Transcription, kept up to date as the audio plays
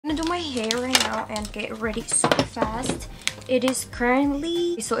I'm gonna do my hair right now and get ready super fast. It is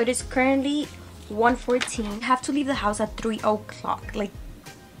currently 1:14. I have to leave the house at 3 o'clock, like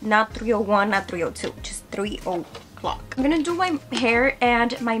not 3:01, not 3:02, just 3 o'clock. I'm gonna do my hair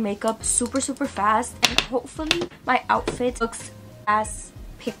and my makeup super fast, and hopefully my outfit looks as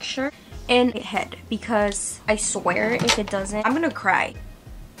picture in my head, because I swear if it doesn't, I'm gonna cry.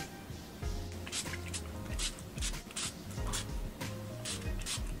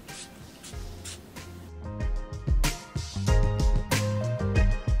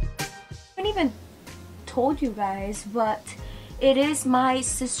 Even told you guys, but it is my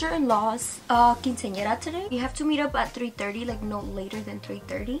sister-in-law's quinceañera today. We have to meet up at 3:30, like no later than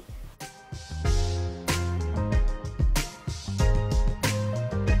 3:30.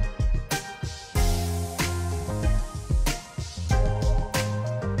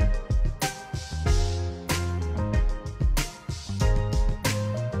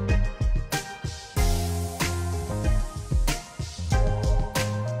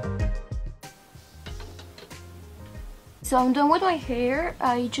 So I'm done with my hair.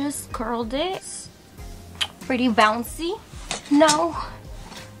 I just curled it. It's pretty bouncy. Now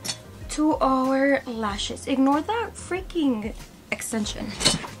to our lashes. Ignore that freaking extension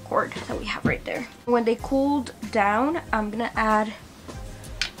cord that we have right there. When they cooled down, I'm gonna add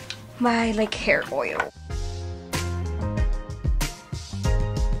my like hair oil.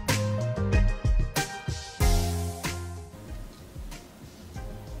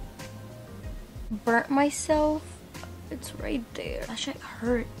 Burnt myself. It's right there. That shit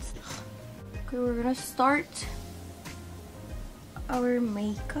hurts. Okay, we're gonna start our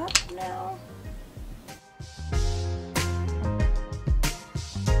makeup now.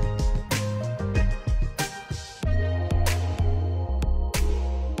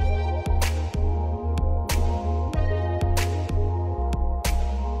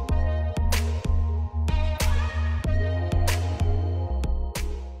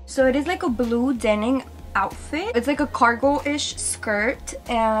 So it is like a blue denim outfit. It's like a cargo-ish skirt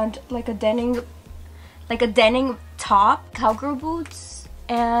and like a denim top, cowgirl boots,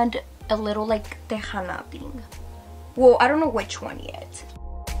 and a little like tejana thing. Well, I don't know which one yet.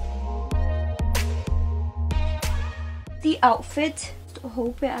 The outfit, I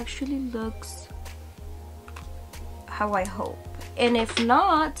hope it actually looks how I hope. And if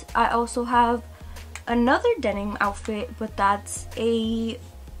not, I also have another denim outfit, but that's a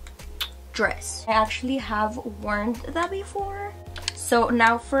dress. I actually have worn that before. So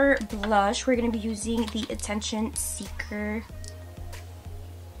now for blush, we're going to be using the Attention Seeker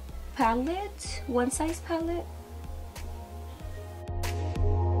palette, one size palette.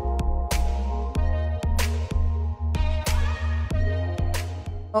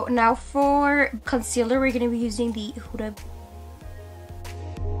 Oh, now for concealer, we're going to be using the Huda.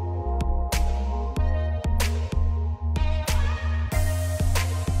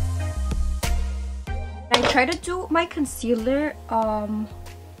 I try to do my concealer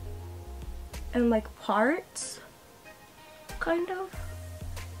in like parts, kind of,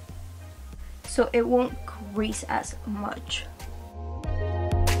 so it won't crease as much.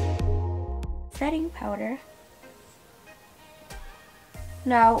 Setting powder.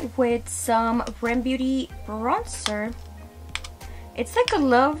 Now with some Ren Beauty bronzer. It's like a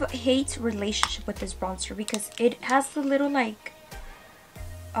love-hate relationship with this bronzer, because it has the little like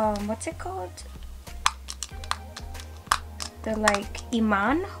what's it called? The like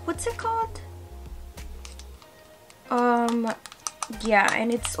iman, what's it called? Yeah,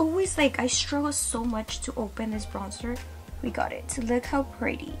 and it's always like I struggle so much to open this bronzer. We got it. Look how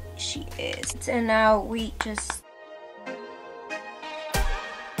pretty she is. And now we just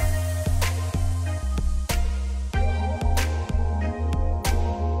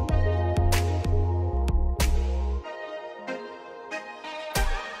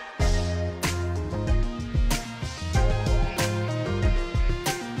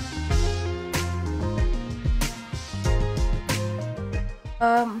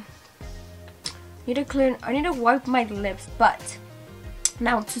I need to wipe my lips, but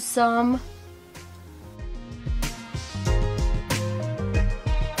now to some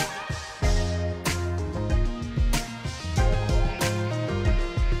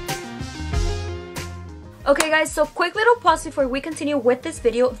Okay guys, so quick little pause before we continue with this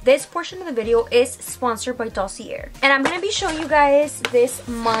video. This portion of the video is sponsored by Dossier. And I'm going to be showing you guys this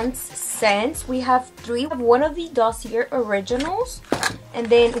month's scents. We have three. We have one of the Dossier originals. And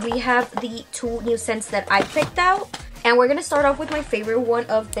then we have the two new scents that I picked out. And we're going to start off with my favorite one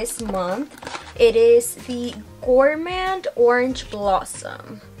of this month. It is the Gourmand Orange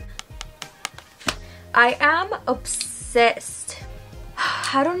Blossom. I am obsessed.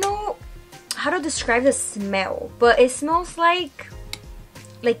 I don't know how to describe the smell, but it smells like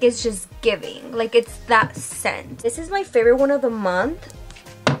it's just giving, like it's that scent. This is my favorite one of the month.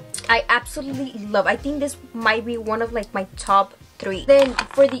 I absolutely love. I think this might be one of like my top 3. Then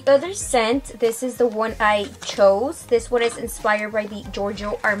for the other scent, this is the one I chose. This one is inspired by the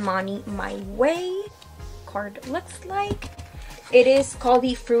Giorgio Armani My Way card looks like. It is called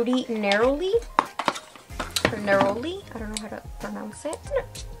the Fruity Neroli, or Neroli, I don't know how to pronounce it.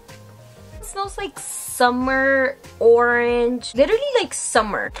 It smells like summer, orange, literally like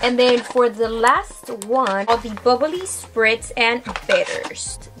summer. And then for the last one, all the Bubbly Spritz and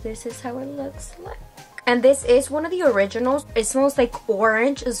Bitters. This is how it looks like. And this is one of the originals. It smells like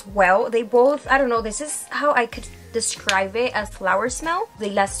orange as well. They both, I don't know, this is how I could describe it as flower smell.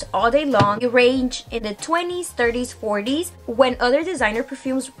 They last all day long. They range in the 20s, 30s, 40s, when other designer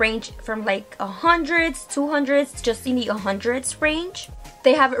perfumes range from like 100s, 200s, just in the 100s range.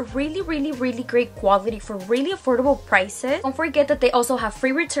 They have a really great quality for really affordable prices. Don't forget that they also have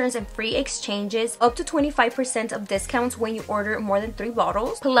free returns and free exchanges, up to 25% of discounts when you order more than 3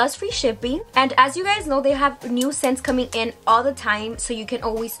 bottles, plus free shipping. And as you guys know, they have new scents coming in all the time, so you can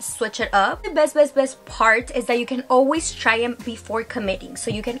always switch it up. The best part is that you can always try them before committing, so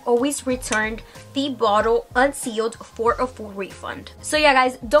you can always return the bottle unsealed for a full refund. So yeah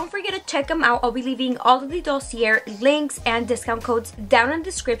guys, don't forget to check them out. I'll be leaving all of the Dossier links and discount codes down in the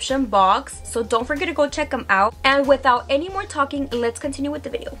description box, so don't forget to go check them out. And without any more talking, let's continue with the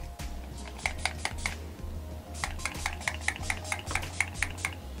video.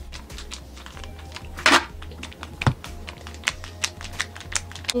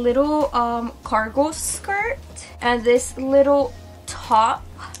 Little cargo skirt and this little top.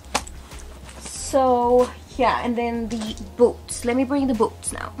 So yeah, and then the boots. Let me bring the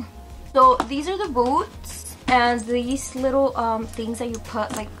boots now. So these are the boots and these little things that you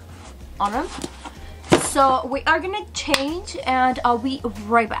put like on them. So we are gonna change and I'll be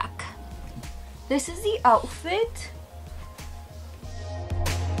right back. This is the outfit.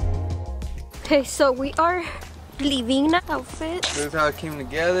 Okay, so we are leaving the outfit. This is how it came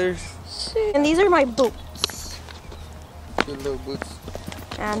together. And these are my boots. Good little boots.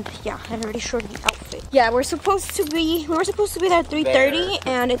 And yeah, I already showed the outfit. Yeah, we were supposed to be there at 3:30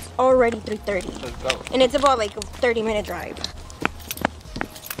 and it's already 3:30. Let's go. And it's about like a 30-minute drive.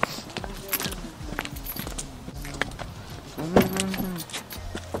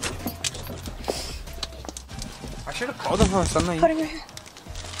 I should have called them for something. Put it right here.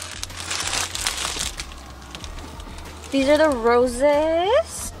 These are the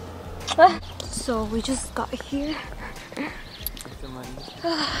roses. So we just got here.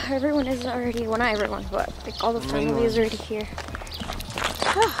 Everyone is already, well not everyone, but like all the family is already here.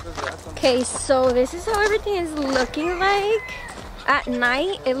 Okay, so this is how everything is looking like at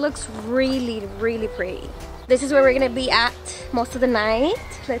night. It looks really pretty. This is where we're gonna be at most of the night.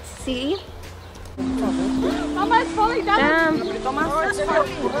 Let's see. Damn.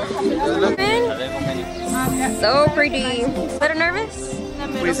 So pretty. A little nervous?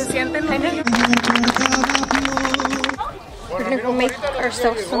 We're gonna go make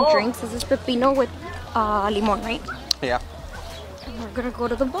ourselves some drinks. This is pepino with limon, right? Yeah. And we're gonna go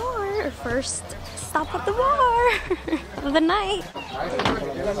to the bar. First stop at the bar of the night.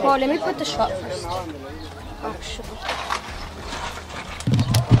 Well, let me put the shot first. Actually.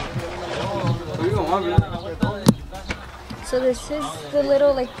 So this is the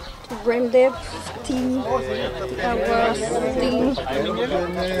little like rim dip tea thing.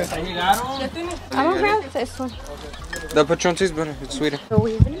 I'm gonna grab this one. The Patron tastes better. It's sweeter. So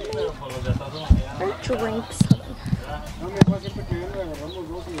we're gonna make our drinks.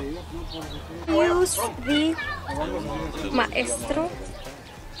 Use the maestro.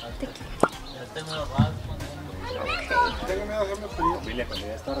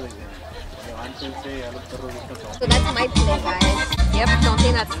 So that's my play, guys. Yep, don't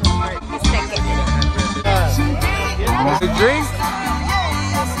think that's smart. Second. The drink?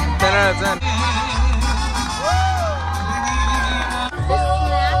 10 out of 10.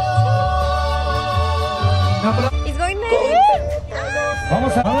 He's going there.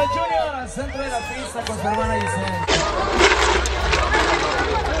 Vamos a Junior al centro de la pista con su hermana Giselle.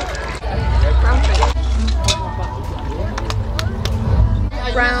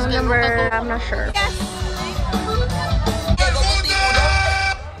 Round number, I'm not sure.